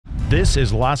This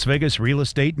is Las Vegas Real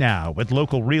Estate Now with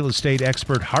local real estate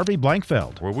expert Harvey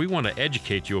Blankfeld. Where we want to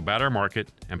educate you about our market,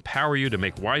 empower you to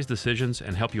make wise decisions,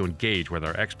 and help you engage with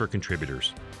our expert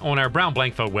contributors. On our Brown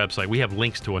Blankfeld website, we have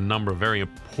links to a number of very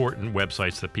important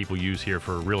websites that people use here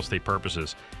for real estate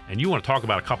purposes. And you want to talk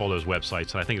about a couple of those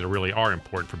websites that I think that really are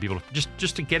important for people to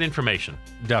just to get information.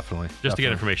 Definitely. To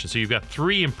get information. So you've got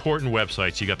three important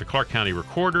websites. You got the Clark County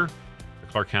Recorder, the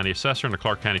Clark County Assessor, and the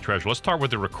Clark County Treasurer. Let's start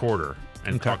with the Recorder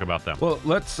and talk about them. Well,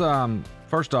 let's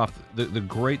first off, the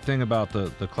great thing about the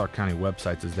Clark County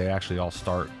websites is they actually all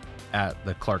start at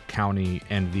the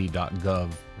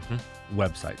clarkcountynv.gov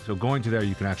website. So going to there,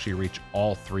 you can actually reach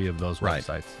all three of those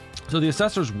websites. So the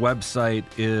assessor's website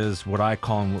is what I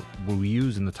call, and what we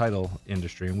use in the title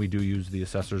industry, and we do use the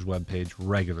assessor's webpage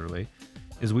regularly,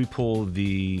 is we pull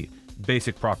the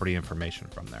basic property information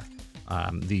from there.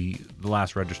 The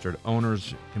last registered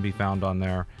owners can be found on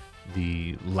there.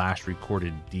 The last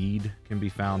recorded deed can be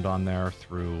found on there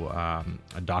through a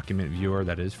document viewer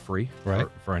that is free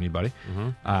for anybody.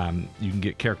 You can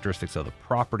get characteristics of the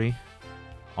property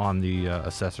on the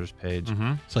assessor's page,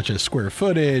 such as square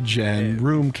footage and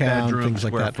room count, bedroom, things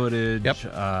like square that. Footage.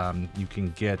 You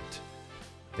can get,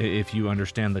 if you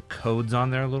understand the codes on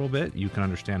there a little bit, you can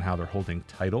understand how they're holding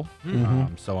title.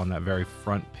 So on that very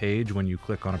front page, when you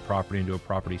click on a property and do a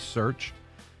property search,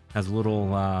 has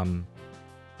little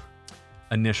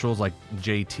initials like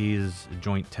JT is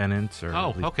joint tenants, or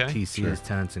TC is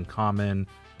tenants in common,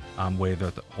 way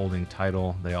they're holding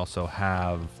title. They also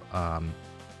have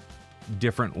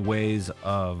different ways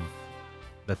of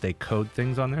that they code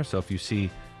things on there. So if you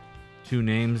see two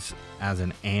names as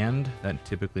an and, that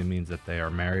typically means that they are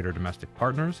married or domestic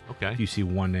partners. If you see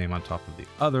one name on top of the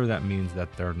other, that means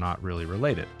that they're not really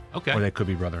related. Or they could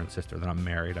be brother and sister. They're not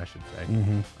married, I should say.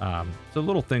 So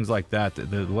little things like that.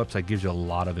 The website gives you a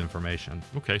lot of information.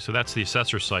 Okay, so that's the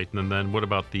assessor site. And then what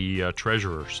about the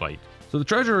treasurer site? So the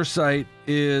treasurer site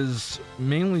is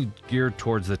mainly geared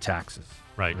towards the taxes.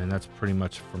 Right. I mean, that's pretty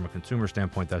much, from a consumer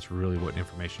standpoint, that's really what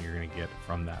information you're going to get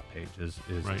from that page is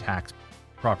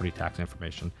property tax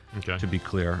information, to be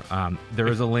clear. There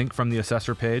is a link from the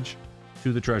assessor page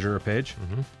to the treasurer page.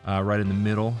 Right in the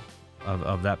middle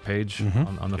of that page,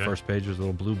 on the first page, there's a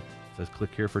little blue, says click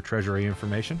here for treasury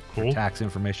information, for tax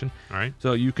information. All right.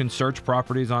 So you can search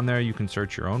properties on there. You can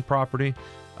search your own property.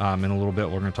 In a little bit,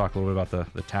 we're going to talk a little bit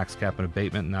about the tax cap and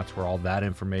abatement, and that's where all that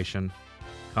information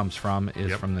comes from,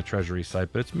 is from the treasury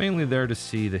site. But it's mainly there to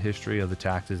see the history of the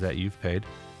taxes that you've paid.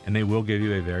 And they will give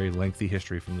you a very lengthy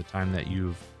history from the time that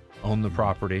you've owned the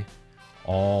property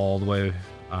all the way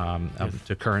up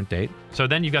to current date. So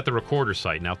then you got the recorder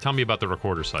site. Now tell me about the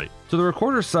recorder site. So the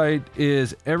recorder site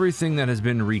is everything that has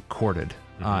been recorded.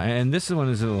 And this one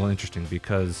is a little interesting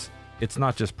because it's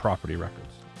not just property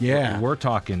records. We're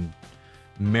talking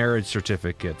marriage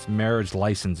certificates, marriage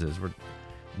licenses,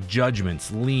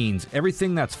 judgments, liens,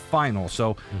 everything that's final.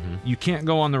 So you can't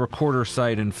go on the recorder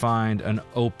site and find an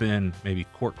open maybe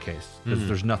court case because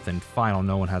there's nothing final.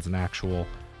 No one has an actual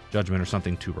judgment or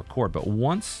something to record. But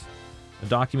once a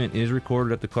document is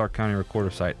recorded at the Clark County Recorder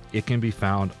site, it can be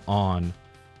found on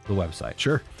the website.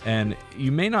 Sure. And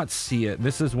you may not see it.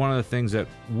 This is one of the things that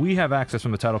we have access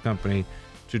from the title company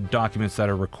to documents that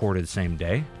are recorded same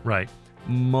day. Right.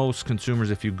 Most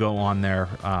consumers, if you go on there,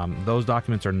 those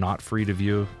documents are not free to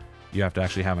view. You have to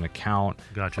actually have an account.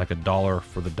 Gotcha. Like $1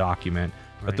 for the document.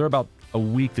 But they're about a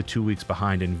week to 2 weeks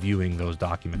behind in viewing those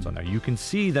documents on there. You can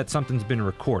see that something's been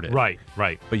recorded. Right.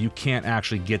 But you can't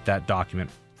actually get that document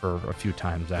for a few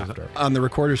times after. On the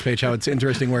recorder's page, how it's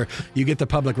interesting where you get the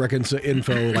public records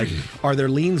info, like are there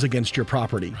liens against your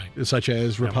property, such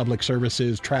as Republic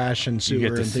Services, trash and sewer, you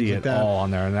get to and see things like it that. all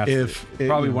on there, and that's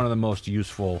probably one of the most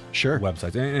useful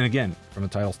websites. And again, from a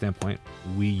title standpoint,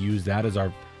 we use that as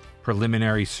our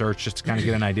preliminary search just to kind of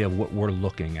get an idea of what we're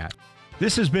looking at.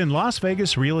 This has been Las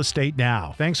Vegas Real Estate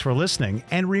Now. Thanks for listening,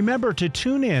 and remember to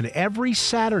tune in every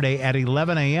Saturday at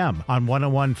 11 a.m. on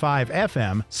 101.5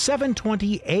 FM,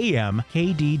 720 AM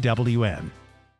KDWN.